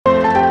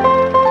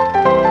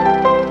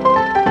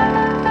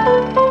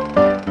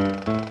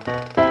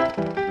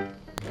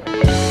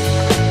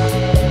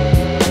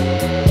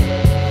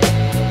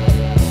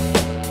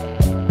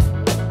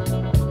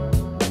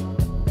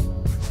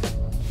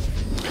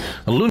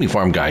Family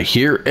Farm Guy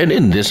here, and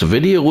in this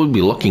video we'll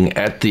be looking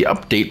at the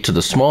update to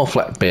the small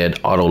flatbed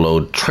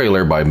autoload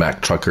trailer by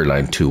Mack Trucker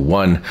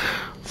 921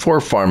 for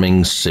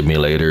Farming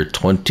Simulator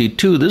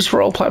 22. This is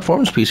for all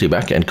platforms, PC,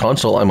 Mac, and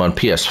console. I'm on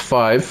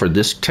PS5 for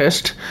this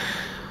test.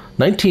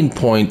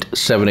 19.78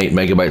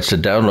 megabytes to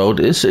download.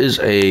 This is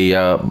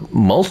a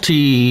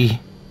multi-use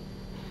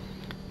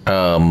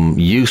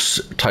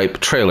type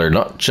trailer,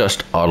 not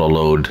just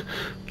autoload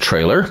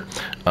trailer.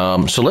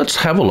 So let's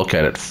have a look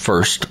at it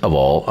first of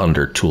all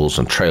under Tools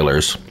and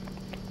Trailers.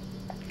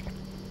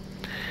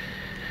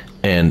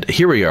 And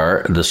here we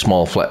are, the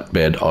small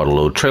flatbed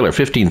autoload trailer,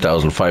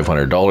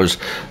 $15,500.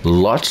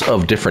 Lots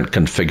of different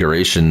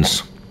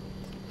configurations.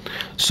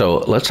 So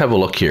let's have a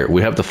look here.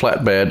 We have the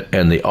flatbed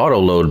and the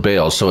autoload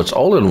bales. So it's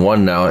all in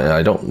one now, and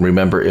I don't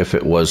remember if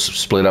it was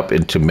split up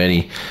into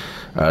many.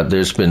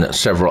 There's been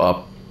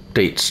several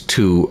updates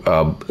to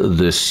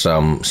this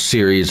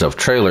series of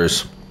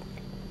trailers.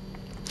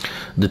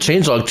 The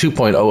Changelog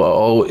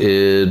 2.0.0.0,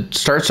 it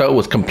starts out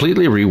with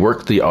completely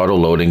reworked the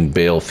auto-loading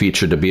bale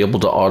feature to be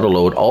able to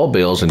auto-load all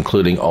bales,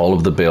 including all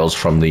of the bales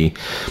from the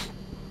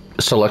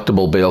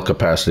selectable bale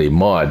capacity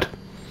mod.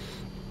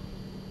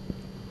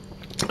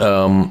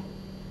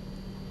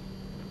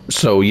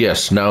 So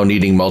yes, now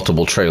needing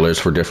multiple trailers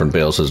for different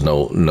bales is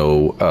no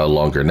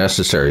longer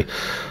necessary.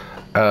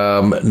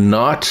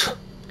 Not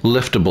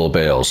liftable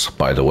bales,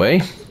 by the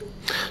way.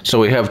 So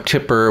we have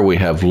tipper, we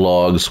have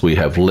logs, we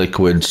have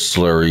liquids,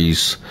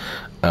 slurries,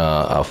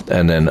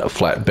 and then a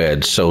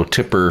flatbed. So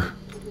tipper.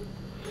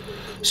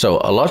 So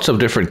lots of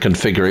different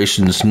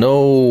configurations.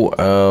 No,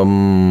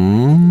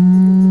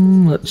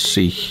 let's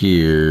see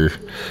here.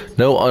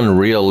 No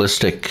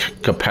unrealistic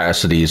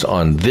capacities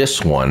on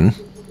this one.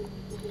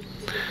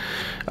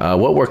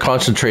 What we're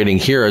concentrating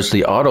here is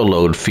the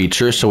auto-load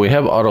feature. So we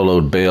have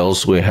auto-load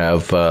bales, we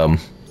have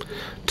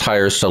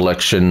tire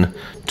selection,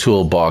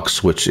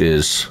 toolbox, which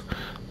is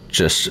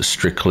just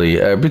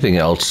strictly, everything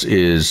else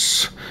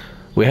is,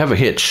 we have a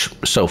hitch.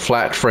 So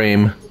flat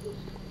frame,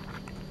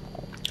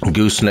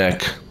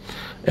 gooseneck,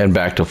 and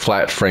back to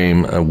flat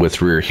frame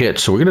with rear hitch.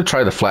 So we're going to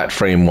try the flat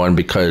frame one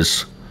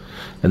because,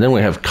 and then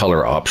we have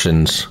color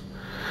options.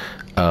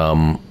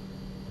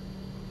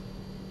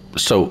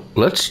 So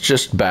let's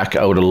just back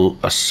out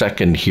a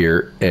second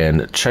here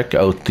and check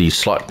out the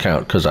slot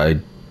count, because I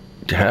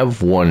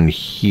have one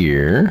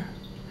here.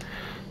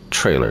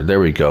 Trailer, there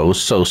we go.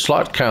 So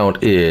slot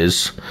count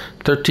is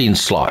 13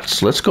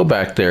 slots. Let's go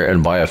back there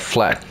and buy a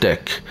flat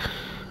deck.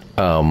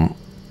 I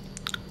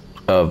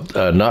have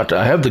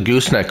the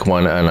gooseneck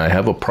one and I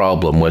have a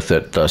problem with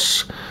it,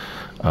 thus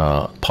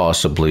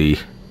possibly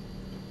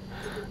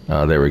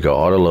there we go,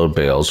 auto load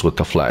bales with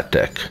the flat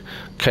deck.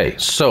 Okay,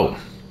 so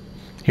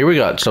here we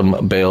got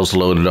some bales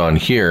loaded on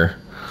here.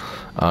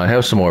 I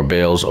have some more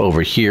bales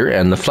over here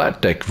and the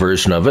flat deck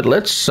version of it.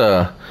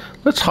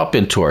 Let's hop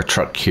into our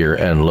truck here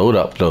and load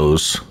up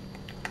those.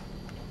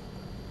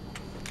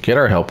 Get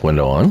our help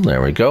window on.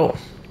 There we go.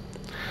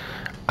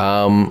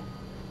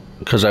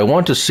 Because I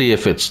want to see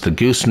if it's the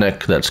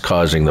gooseneck that's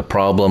causing the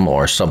problem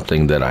or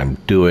something that I'm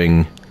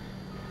doing.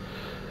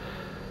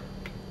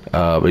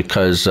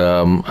 Because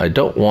I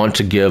don't want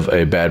to give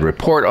a bad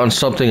report on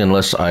something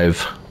unless I've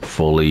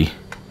fully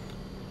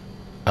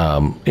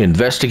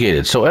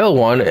investigated. So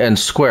L1 and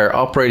square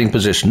operating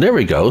position. There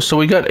we go. So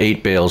we got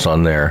 8 bales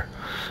on there.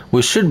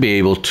 We should be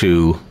able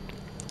to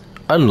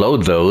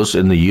unload those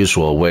in the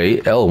usual way.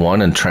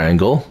 L1 and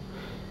triangle.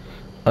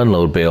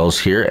 Unload bales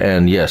here.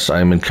 And yes,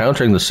 I'm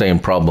encountering the same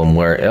problem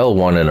where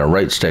L1 and a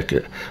right stick,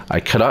 I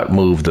cannot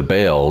move the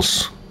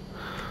bales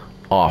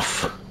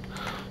off.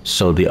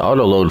 So the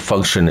auto load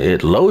function,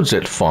 it loads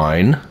it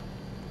fine.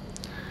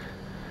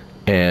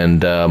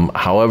 And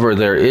however,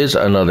 there is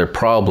another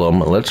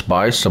problem. Let's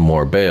buy some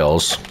more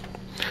bales.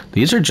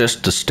 These are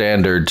just the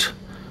standard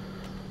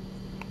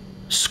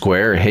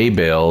square hay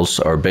bales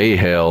or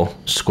bale,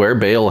 square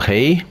bale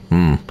hay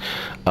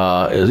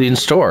in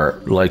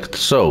store, like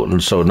so.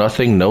 And so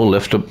nothing, no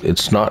lift,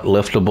 it's not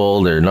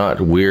liftable, they're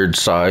not weird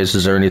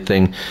sizes or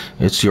anything.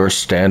 It's your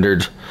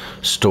standard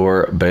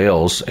store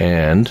bales.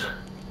 And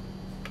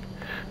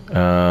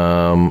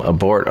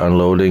abort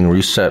unloading,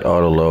 reset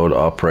auto load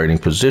operating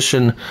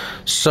position.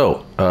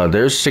 So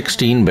there's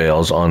 16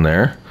 bales on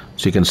there,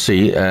 so you can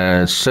see,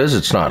 and it says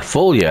it's not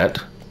full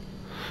yet.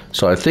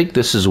 So I think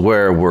this is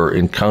where we're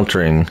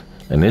encountering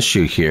an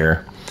issue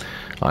here.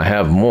 I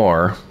have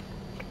more.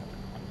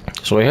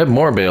 So I have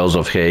more bales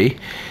of hay,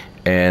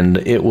 and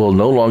it will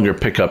no longer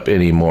pick up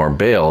any more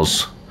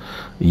bales,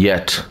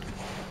 yet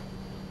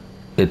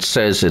it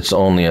says it's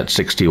only at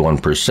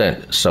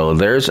 61%. So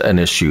there's an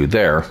issue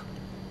there.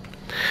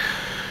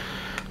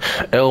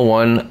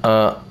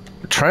 L1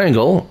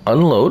 triangle,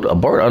 unload,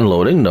 abort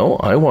unloading. No,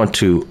 I want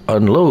to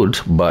unload,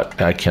 but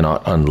I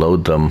cannot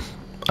unload them.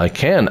 I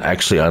can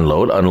actually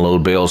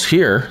unload bales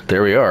here.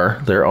 There we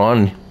are. They're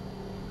on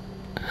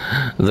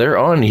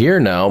here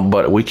now,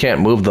 but we can't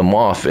move them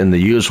off in the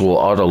usual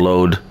auto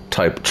load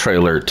type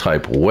trailer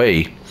type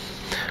way.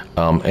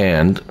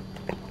 And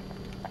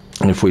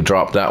if we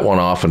drop that one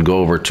off and go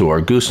over to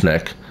our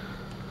gooseneck,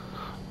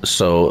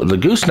 So the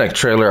gooseneck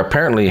trailer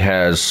apparently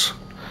has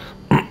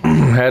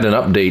had an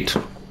update.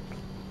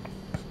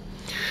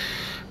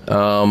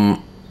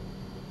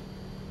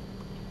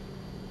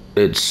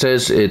 It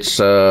says it's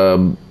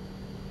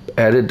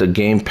added the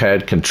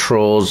gamepad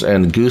controls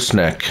and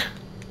gooseneck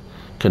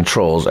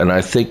controls, and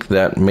I think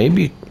that may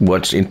be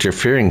what's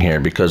interfering here,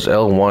 because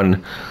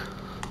L1,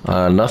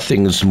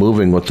 nothing's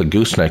moving with the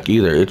gooseneck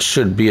either. It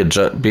should be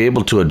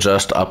able to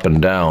adjust up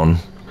and down,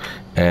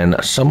 and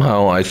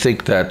somehow I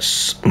think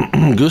that's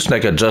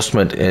gooseneck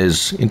adjustment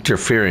is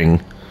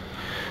interfering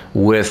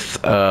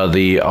with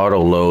the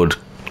auto load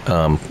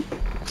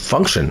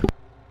function.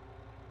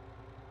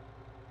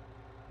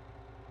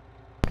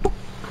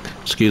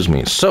 Excuse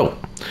me. So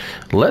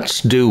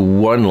let's do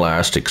one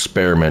last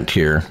experiment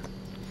here,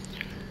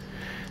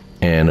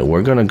 and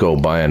we're going to go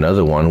buy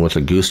another one with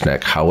a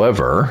gooseneck.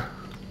 However,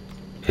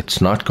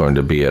 it's not going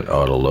to be at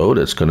auto load.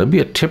 It's going to be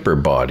a tipper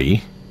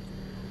body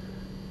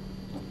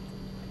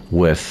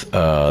with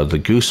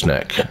the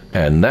gooseneck,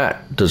 and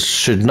that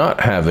should not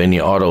have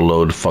any auto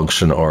load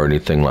function or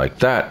anything like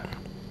that.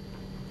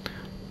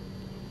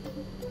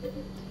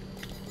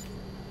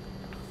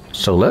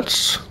 So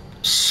let's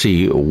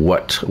see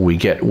what we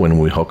get when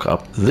we hook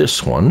up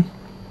this one.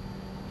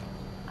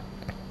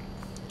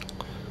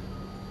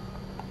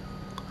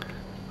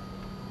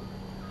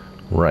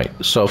 Right,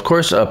 so of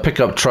course a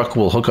pickup truck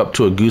will hook up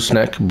to a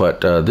gooseneck,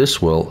 but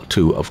this will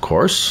too, of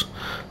course.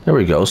 There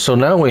we go. So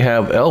now we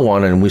have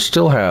L1, and we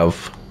still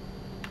have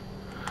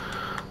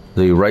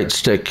the right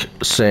stick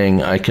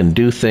saying I can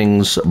do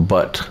things,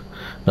 but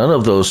none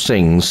of those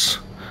things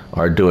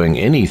are doing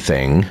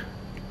anything.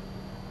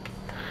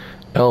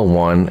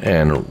 L1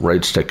 and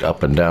right stick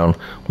up and down.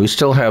 We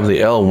still have the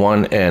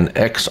L1 and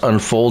X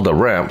unfold the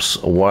ramps.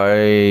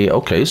 Why?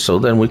 Okay, so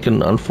then we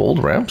can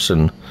unfold ramps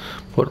and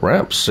put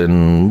ramps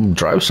and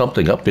drive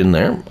something up in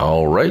there.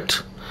 All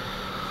right.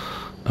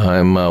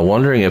 I'm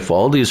wondering if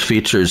all these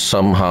features,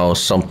 somehow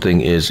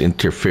something is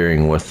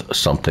interfering with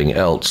something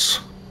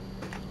else.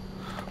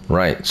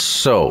 Right,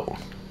 so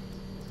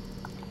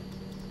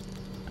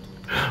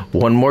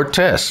one more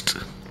test.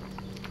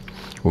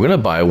 We're going to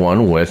buy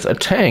one with a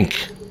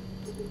tank.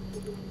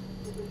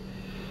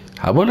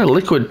 How about a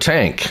liquid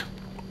tank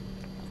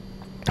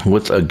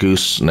with a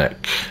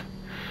gooseneck?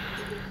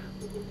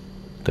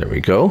 There we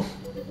go.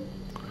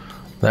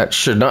 That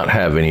should not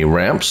have any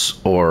ramps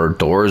or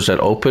doors that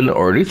open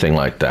or anything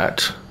like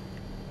that.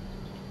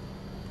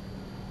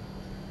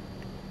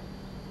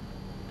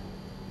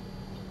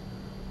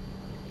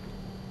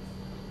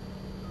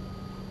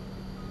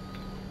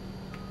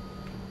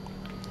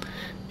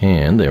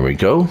 And there we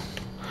go.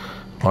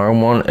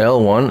 R1,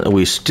 L1,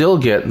 we still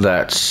get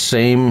that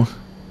same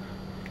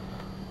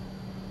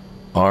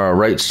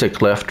right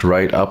stick left,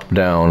 right, up,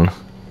 down.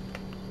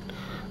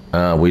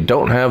 We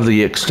don't have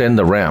the extend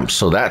the ramp,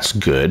 so that's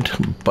good,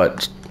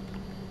 but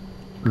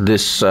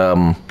this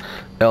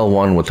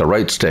L1 with the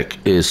right stick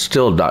is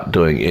still not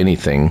doing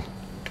anything.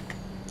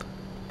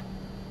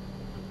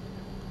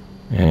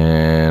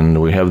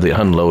 And we have the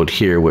unload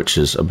here, which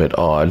is a bit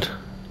odd.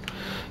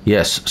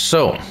 Yes,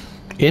 so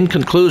in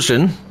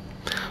conclusion,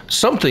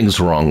 something's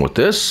wrong with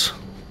this.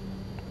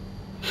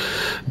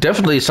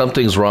 Definitely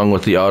something's wrong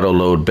with the auto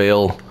load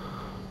bale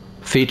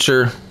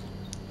feature,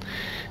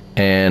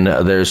 and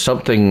there's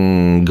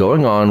something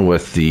going on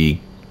with the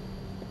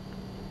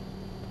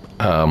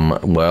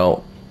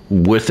well,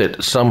 with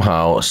it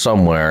somehow,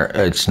 somewhere,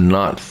 it's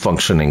not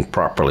functioning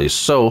properly.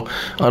 So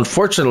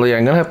unfortunately,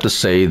 I'm gonna have to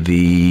say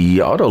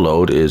the auto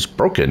load is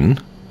broken,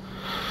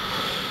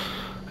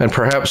 and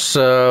perhaps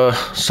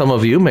some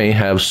of you may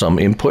have some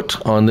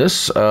input on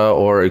this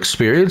or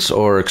experience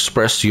or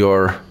express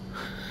your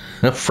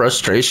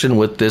frustration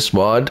with this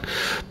mod,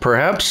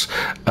 perhaps.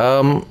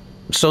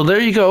 So there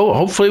you go.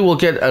 Hopefully we'll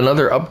get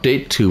another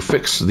update to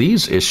fix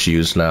these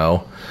issues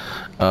now.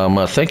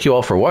 Thank you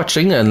all for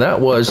watching, and that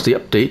was the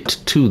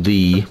update to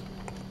the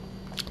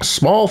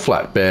small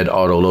flatbed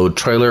autoload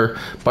trailer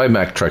by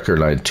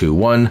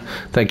MacTrekker921.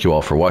 Thank you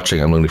all for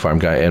watching. I'm Looney Farm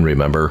Guy, and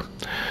remember,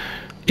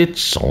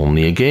 it's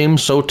only a game,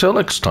 so till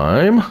next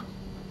time,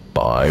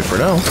 bye for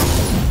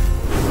now.